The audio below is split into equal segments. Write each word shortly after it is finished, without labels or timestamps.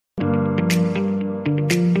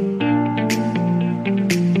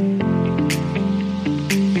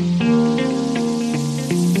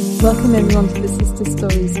Welcome everyone to the Sister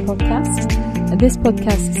Stories podcast. This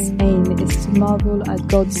podcast's aim is to marvel at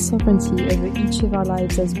God's sovereignty over each of our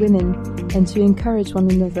lives as women and to encourage one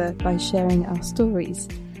another by sharing our stories.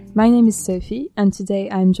 My name is Sophie and today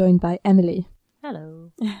I'm joined by Emily.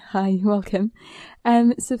 Hello. Hi, welcome.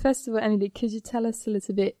 So first of all, Emily, could you tell us a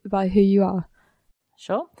little bit about who you are?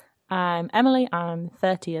 Sure. I'm Emily. I'm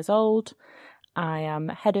 30 years old. I am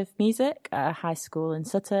head of music at a high school in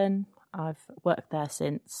Sutton. I've worked there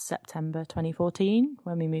since September 2014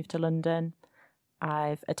 when we moved to London.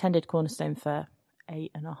 I've attended Cornerstone for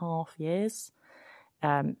 8.5 years.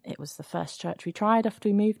 It was the first church we tried after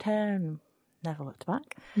we moved here and never looked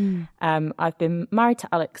back. I've been married to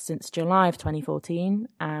Alex since July of 2014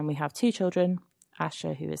 and we have 2 children,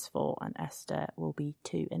 Asher, who is 4, and Esther will be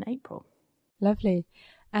 2 in April. Lovely.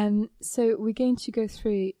 So we're going to go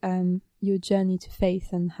through your journey to faith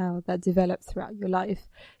and how that developed throughout your life.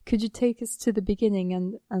 Could you take us to the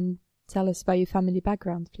beginning and tell us about your family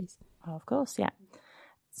background, please? Oh, of course, yeah.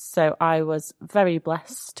 So I was very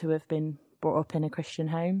blessed to have been brought up in a Christian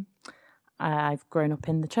home. I've grown up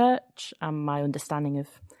in the church and my understanding of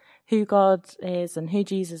who God is and who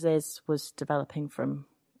Jesus is was developing from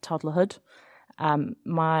toddlerhood.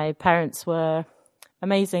 My parents were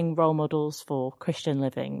amazing role models for Christian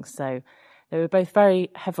living. So they were both very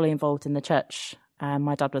heavily involved in the church.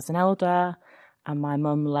 My dad was an elder and my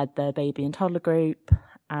mum led the baby and toddler group,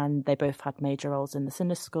 and they both had major roles in the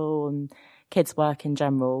Sunday school and kids work in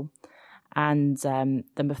general. And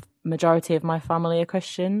the majority of my family are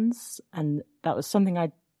Christians, and that was something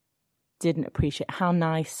I didn't appreciate how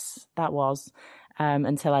nice that was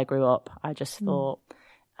until I grew up. I just thought,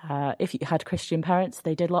 if you had Christian parents,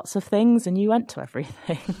 they did lots of things and you went to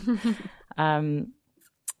everything.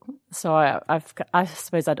 So I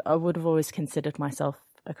suppose I would have always considered myself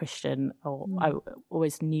a Christian, or I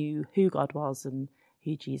always knew who God was and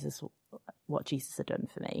what Jesus had done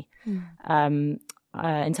for me.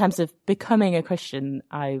 In terms of becoming a Christian,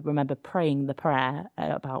 I remember praying the prayer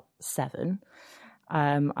at about 7.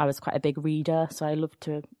 I was quite a big reader, so I loved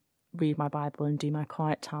to read my Bible and do my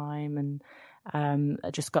quiet time, and I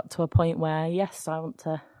just got to a point where, yes, I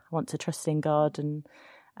want to trust in God and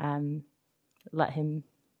let him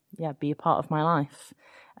be a part of my life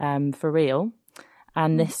for real.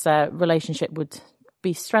 And this relationship would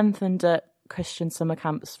be strengthened at Christian summer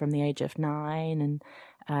camps from the age of 9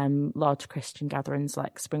 and large Christian gatherings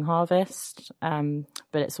like Spring Harvest.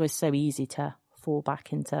 But it's always so easy to fall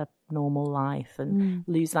back into normal life and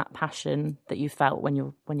lose that passion that you felt when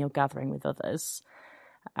you're gathering with others.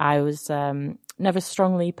 I was never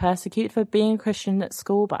strongly persecuted for being a Christian at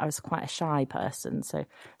school, but I was quite a shy person, so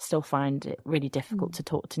still find it really difficult to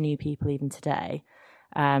talk to new people even today.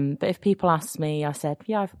 But if people asked me, I said,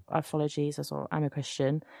 I follow Jesus or I'm a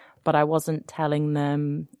Christian, but I wasn't telling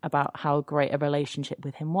them about how great a relationship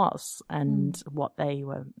with him was and what they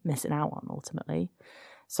were missing out on ultimately.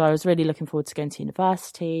 So I was really looking forward to going to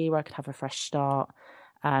university where I could have a fresh start.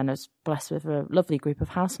 And I was blessed with a lovely group of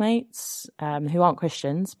housemates who aren't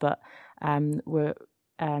Christians, but we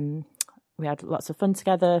had lots of fun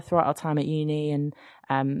together throughout our time at uni, and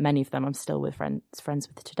many of them I'm still friends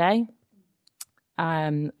with today.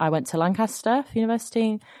 I went to Lancaster for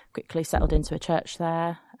university, quickly settled into a church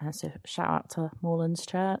there, so shout out to Moorlands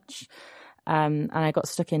Church. And I got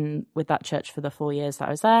stuck in with that church for the 4 years that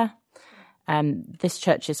I was there. This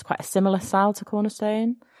church is quite a similar style to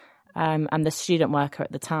Cornerstone. And the student worker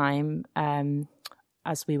at the time,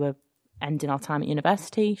 as we were ending our time at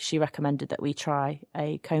university, she recommended that we try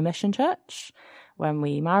a co-mission church when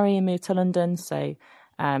we marry and move to London. So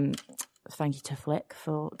thank you to Flick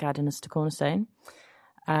for guiding us to Cornerstone.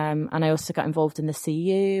 And I also got involved in the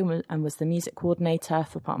CU and was the music coordinator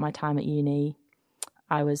for part of my time at uni.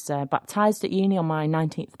 I was baptised at uni on my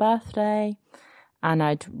 19th birthday. And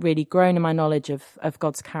I'd really grown in my knowledge of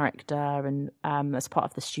God's character. And as part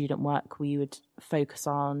of the student work, we would focus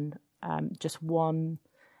on just one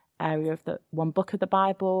area of one book of the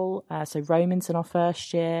Bible. So Romans in our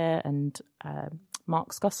first year and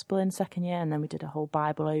Mark's Gospel in second year. And then we did a whole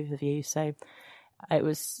Bible overview. So that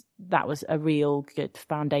was a real good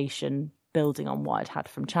foundation building on what I'd had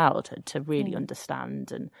from childhood to really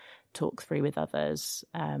understand and talk through with others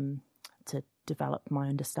to develop my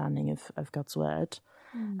understanding of God's word.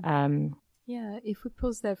 If we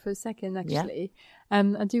pause there for a second, actually,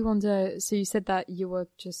 I do wonder, so you said that you were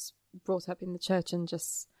just brought up in the church and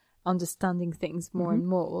just understanding things more and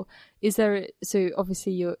more. So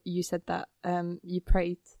obviously you said that you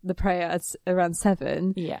prayed the prayer at around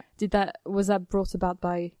 7. Was that brought about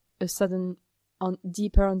by a sudden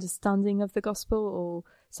deeper understanding of the gospel, or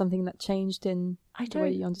something that changed in the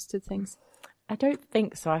way you understood things? I don't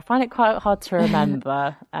think so. I find it quite hard to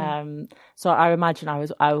remember. So I imagine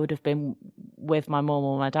I would have been with my mum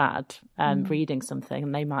or my dad reading something,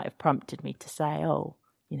 and they might have prompted me to say, "Oh,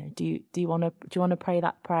 do you want to pray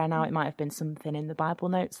that prayer now?" It might have been something in the Bible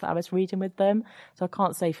notes that I was reading with them. So I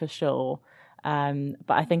can't say for sure. But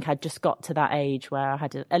I think I just got to that age where I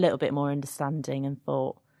had a little bit more understanding and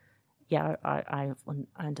thought, yeah, I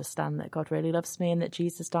understand that God really loves me and that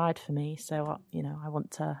Jesus died for me. So, I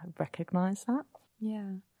want to recognise that.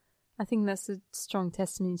 Yeah. I think that's a strong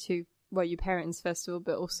testimony to, your parents, first of all,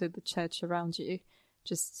 but also the church around you.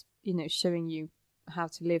 Just, showing you how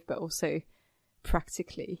to live, but also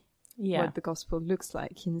practically what the gospel looks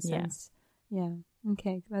like in a sense. Yeah.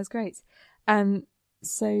 Okay, that's great.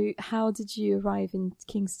 So how did you arrive in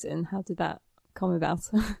Kingston? How did that come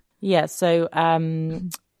about?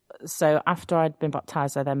 So after I'd been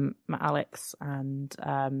baptised, I then met Alex,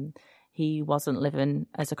 and he wasn't living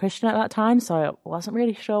as a Christian at that time, so I wasn't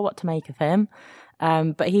really sure what to make of him.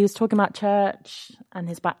 But he was talking about church and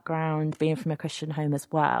his background, being from a Christian home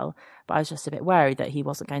as well. But I was just a bit worried that he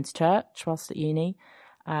wasn't going to church whilst at uni.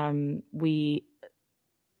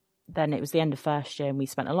 Then it was the end of first year, and we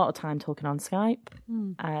spent a lot of time talking on Skype.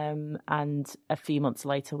 And a few months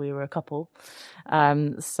later, we were a couple.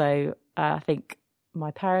 So I think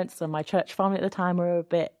my parents and my church family at the time were a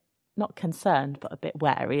bit, not concerned, but a bit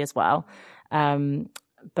wary as well.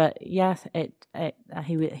 But yeah,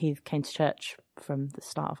 he came to church from the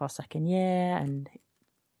start of our second year, and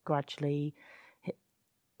gradually,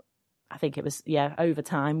 I think it was, over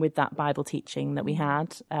time with that Bible teaching that we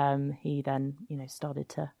had, he then, started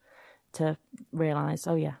to realise,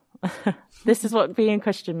 oh yeah, this is what being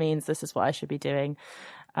Christian means. This is what I should be doing.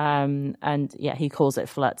 And yeah, he calls it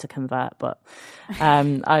flirt to convert, but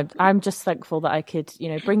I'm just thankful that I could,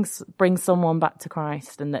 bring someone back to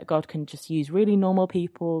Christ, and that God can just use really normal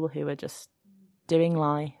people who are just doing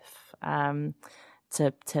life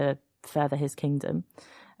to further his kingdom.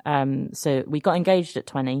 So we got engaged at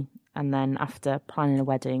 20, and then after planning a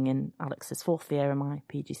wedding in Alex's 4th year and my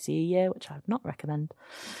PGCE year, which I would not recommend,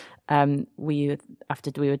 after we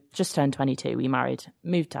were just turned 22, we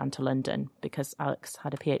moved down to London because Alex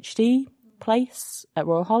had a PhD place at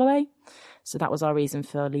Royal Holloway. So that was our reason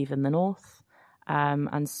for leaving the north.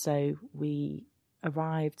 And so we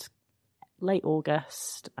arrived late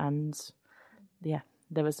August, and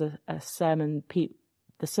there was a sermon.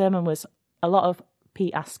 The sermon was a lot of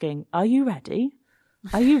Pete asking, "Are you ready?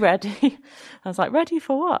 Are you ready?" I was like, "Ready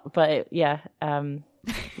for what?" But we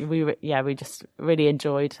just really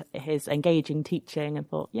enjoyed his engaging teaching and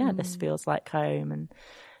thought, this feels like home. And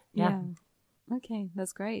okay,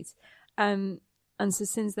 that's great. And so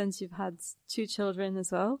since then you've had 2 children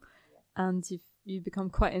as well, and you've become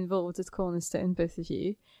quite involved at Cornerstone, both of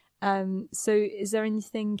you. So is there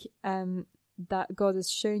anything that God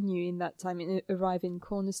has shown you in that time, in arriving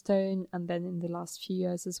Cornerstone, and then in the last few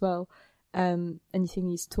years as well? Anything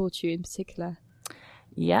he's taught you in particular?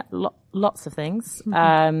 Yeah, lots of things.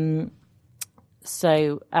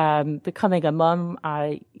 So becoming a mum,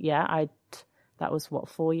 that was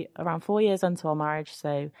around 4 years into our marriage.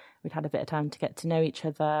 So we'd had a bit of time to get to know each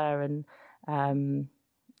other, and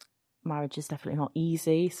marriage is definitely not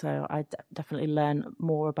easy. So I definitely learned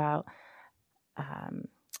more about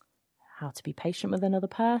how to be patient with another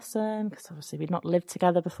person, because obviously we'd not lived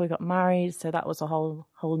together before we got married. So that was a whole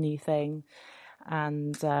new thing.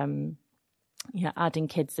 And adding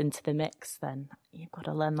kids into the mix, then you've got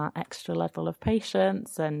to learn that extra level of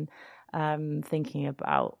patience and thinking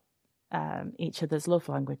about each other's love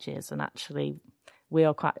languages. And actually, we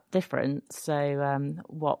are quite different. So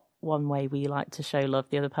what one way we like to show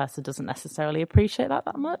love, the other person doesn't necessarily appreciate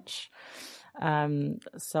that much.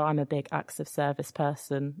 So I'm a big acts of service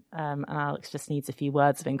person, and Alex just needs a few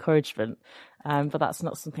words of encouragement. But that's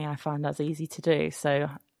not something I find as easy to do.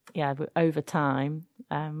 So over time,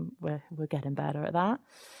 we're getting better at that.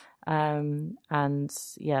 And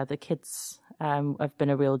the kids have been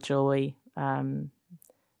a real joy.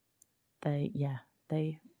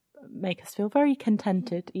 They make us feel very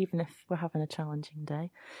contented, even if we're having a challenging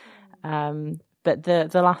day. But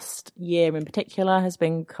the last year in particular has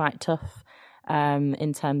been quite tough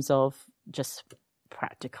in terms of just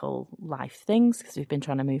practical life things, because we've been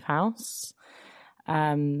trying to move house.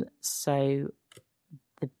 So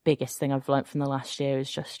the biggest thing I've learned from the last year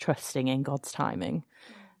is just trusting in God's timing.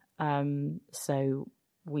 So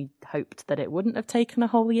we hoped that it wouldn't have taken a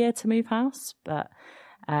whole year to move house, but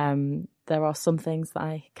there are some things that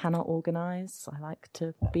I cannot organise. I like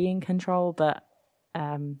to be in control, but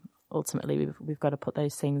ultimately we've got to put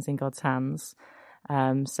those things in God's hands.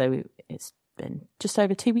 So it's been just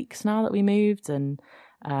over 2 weeks now that we moved, and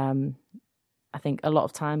I think a lot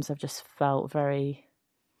of times I've just felt very,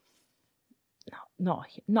 not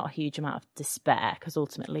a huge amount of despair, because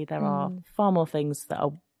ultimately there are far more things that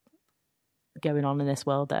are going on in this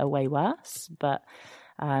world that are way worse. But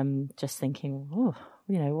just thinking,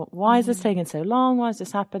 why is this taking so long? Why is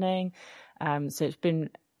this happening? So it's been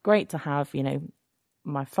great to have,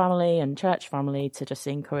 my family and church family to just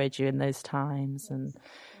encourage you in those times, and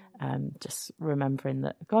just remembering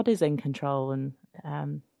that God is in control. And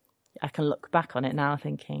I can look back on it now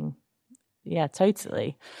thinking, yeah,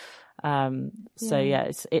 totally.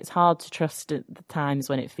 It's hard to trust at the times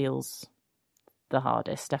when it feels the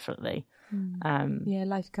hardest, definitely.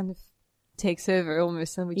 Life kind of takes over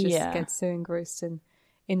almost, and we just get so engrossed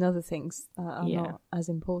in other things that are not as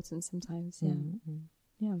important sometimes.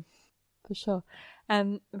 Yeah, for sure.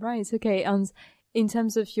 Right, okay. And in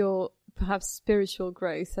terms of your perhaps spiritual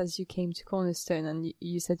growth as you came to Cornerstone, and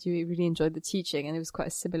you said you really enjoyed the teaching and it was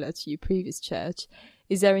quite similar to your previous church,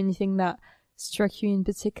 is there anything that struck you in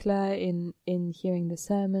particular in hearing the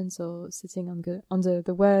sermons or sitting under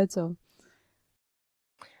the words? Or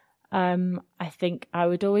I think I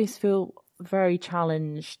would always feel very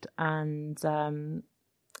challenged, and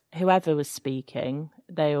whoever was speaking,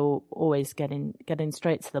 they were always getting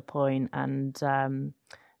straight to the point, and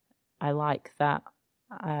I like that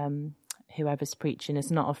whoever's preaching is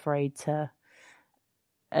not afraid to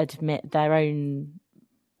admit their own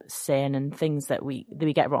sin and things that we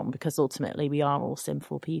get wrong, because ultimately we are all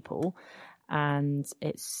sinful people, and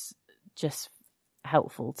it's just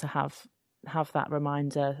helpful to have that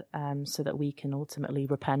reminder, so that we can ultimately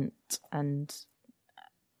repent. And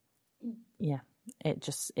it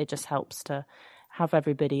just helps to have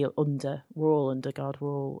everybody we're all under God, we're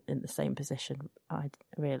all in the same position,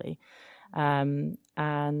 really. And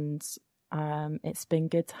it's been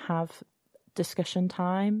good to have discussion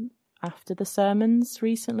time after the sermons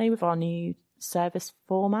recently with our new service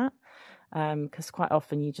format, because quite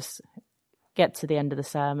often you just get to the end of the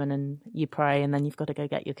sermon and you pray and then you've got to go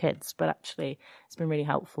get your kids. But actually it's been really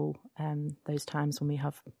helpful, those times when we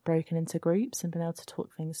have broken into groups and been able to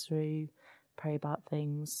talk things through, pray about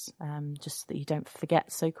things, just that you don't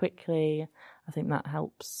forget so quickly. I think that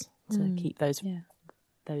helps to keep those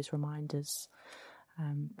reminders.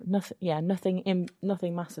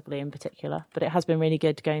 Nothing massively in particular, but it has been really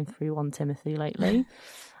good going through 1 Timothy lately.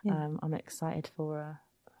 I'm excited for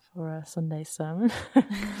a Sunday sermon.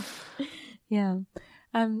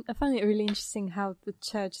 I find it really interesting how the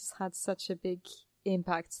church has had such a big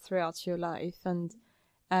impact throughout your life, and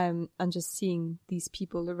just seeing these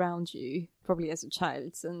people around you, probably as a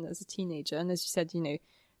child and as a teenager, and as you said,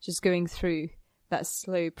 just going through that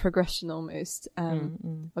slow progression almost,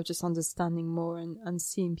 of just understanding more and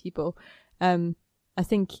seeing people. I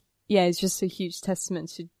think, it's just a huge testament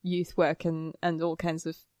to youth work and all kinds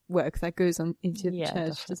of work that goes on into the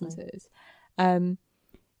church, definitely. Doesn't it?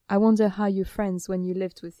 I wonder how your friends, when you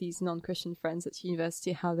lived with these non-Christian friends at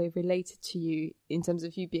university, how they related to you in terms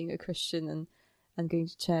of you being a Christian and going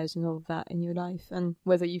to church and all of that in your life, and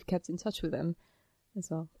whether you've kept in touch with them as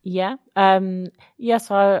well.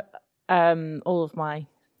 So all of my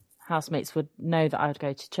housemates would know that I would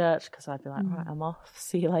go to church, because I'd be like, right, I'm off,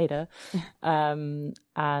 see you later. And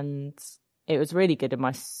it was really good in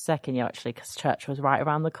my second year, actually, because church was right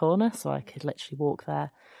around the corner, so I could literally walk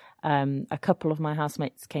there. A couple of my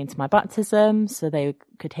housemates came to my baptism, so they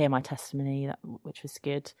could hear my testimony, which was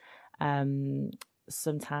good.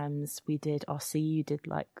 Sometimes we did RC, did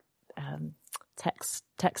like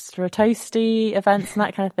text for a toasty events and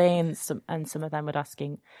that kind of thing, and some of them would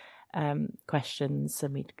asking questions,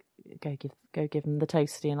 and we'd go give them the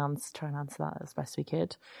toasty and try and answer that as best we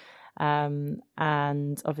could. And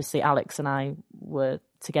obviously Alex and I were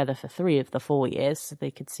together for 3 of the 4 years, so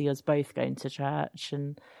they could see us both going to church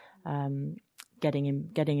and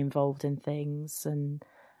getting involved in things. And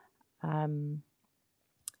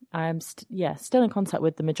I'm still in contact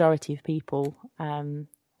with the majority of people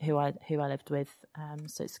who I lived with,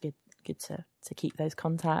 so it's good to keep those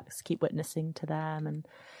contacts, keep witnessing to them. And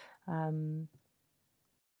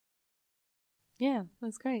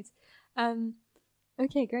that's great.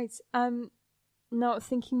 Okay, great. Now,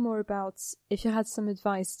 thinking more about if you had some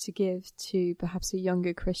advice to give to perhaps a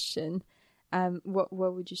younger Christian, what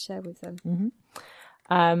would you share with them?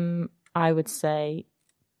 I would say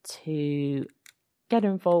to get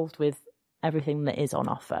involved with everything that is on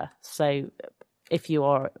offer. So if you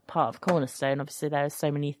are part of Cornerstone, obviously there are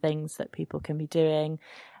so many things that people can be doing,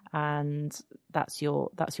 and that's your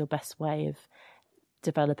best way of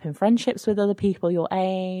developing friendships with other people your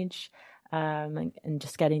age, and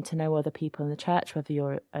just getting to know other people in the church, whether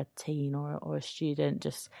you're a teen or a student,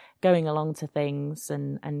 just going along to things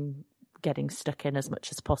and getting stuck in as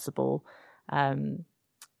much as possible.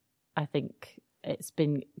 I think it's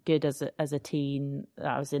been good as a teen.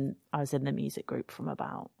 I was in the music group from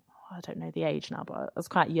about, I don't know the age now, but I was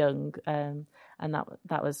quite young, and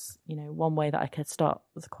that was, you know, one way that I could start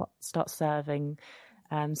serving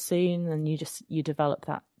soon, and you develop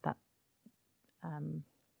that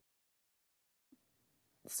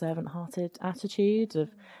servant-hearted attitude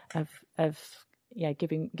of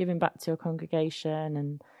giving back to your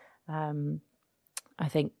congregation. And I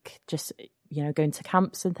think just, you know, going to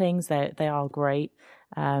camps and things, they are great.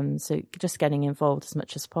 So just getting involved as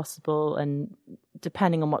much as possible, and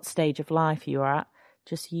depending on what stage of life you're at,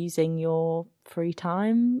 just using your free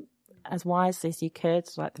time as wisely as you could.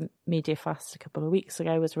 Like the media fast a couple of weeks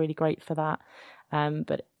ago was really great for that.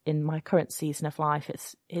 But in my current season of life,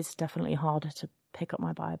 it's definitely harder to pick up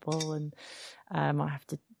my Bible, and I have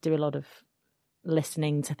to do a lot of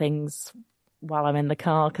listening to things while I'm in the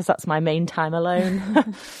car, because that's my main time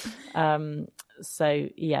alone. So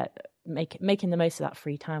yeah, making the most of that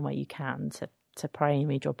free time where you can to pray and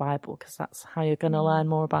read your Bible, because that's how you're going to learn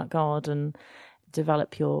more about God and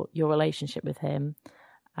develop your relationship with him.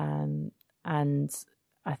 And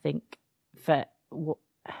I think for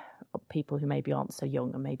people who maybe aren't so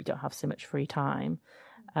young and maybe don't have so much free time,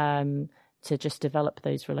 to just develop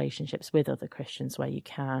those relationships with other Christians where you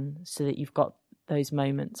can, so that you've got those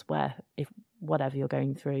moments where, if whatever you're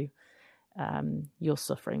going through, your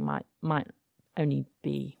suffering might only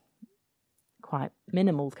be quite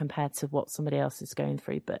minimal compared to what somebody else is going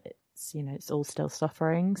through, but it's, you know, it's all still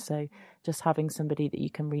suffering. So just having somebody that you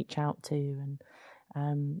can reach out to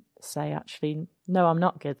and say, actually, no, I'm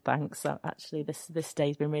not good, thanks. So actually, this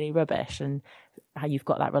day's been really rubbish, and how you've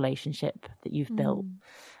got that relationship that you've built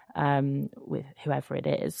with whoever it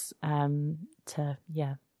is, to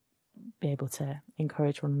be able to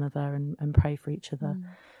encourage one another and pray for each other.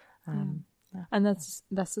 Yeah. And that's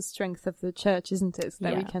the strength of the church, isn't it?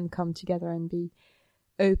 That we can come together and be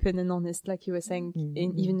open and honest, like you were saying,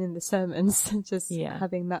 even in the sermons, just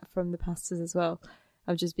having that from the pastors as well,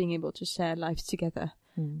 of just being able to share life together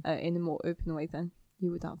in a more open way than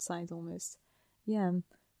you would outside almost. Yeah,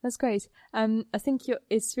 that's great. I think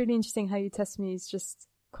it's really interesting how your testimony is just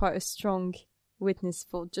quite a strong witness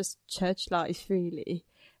for just church life, really,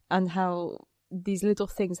 and how these little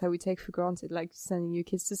things how we take for granted, like sending your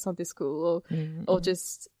kids to Sunday school or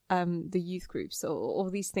just the youth groups, or all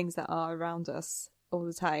these things that are around us all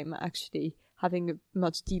the time, actually having a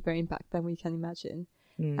much deeper impact than we can imagine.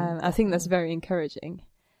 I think that's very encouraging.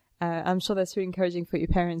 I'm sure that's really encouraging for your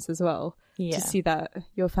parents as well, to see that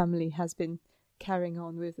your family has been carrying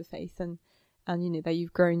on with the faith, and you know, that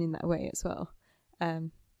you've grown in that way as well.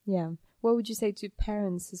 What would you say to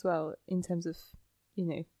parents as well in terms of, you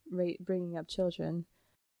know, bringing up children?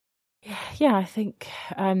 Yeah, I think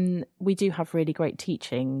we do have really great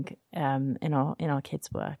teaching in our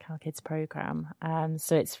kids' work, our kids' program.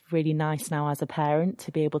 So it's really nice now as a parent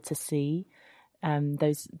to be able to see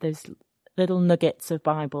those little nuggets of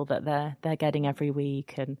Bible that they're getting every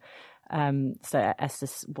week. And so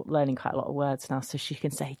Esther's learning quite a lot of words now, so she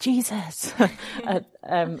can say Jesus at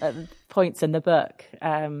points in the book.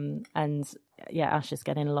 And Ash is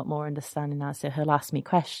getting a lot more understanding now, so he'll ask me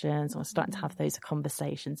questions, and we're starting to have those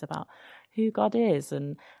conversations about who God is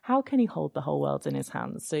and how can he hold the whole world in his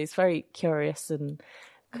hands. So he's very curious, and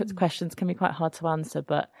questions can be quite hard to answer,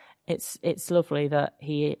 but it's lovely that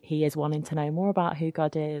he is wanting to know more about who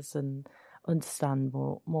God is and understand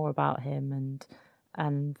more about him,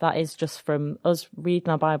 and that is just from us reading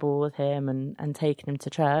our Bible with him and taking him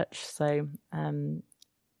to church. So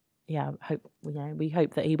we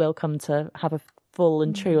hope that he will come to have a full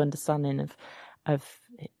and true understanding of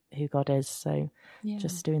who God is. So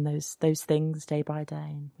just doing those things day by day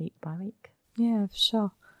and week by week. Yeah, for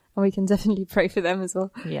sure. And we can definitely pray for them as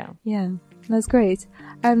well. Yeah, that's great.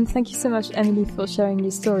 Thank you so much, Emily, for sharing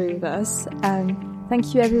your story with us.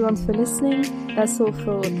 Thank you everyone for listening. That's all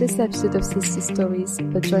for this episode of Sister Stories,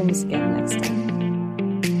 but join us again next time.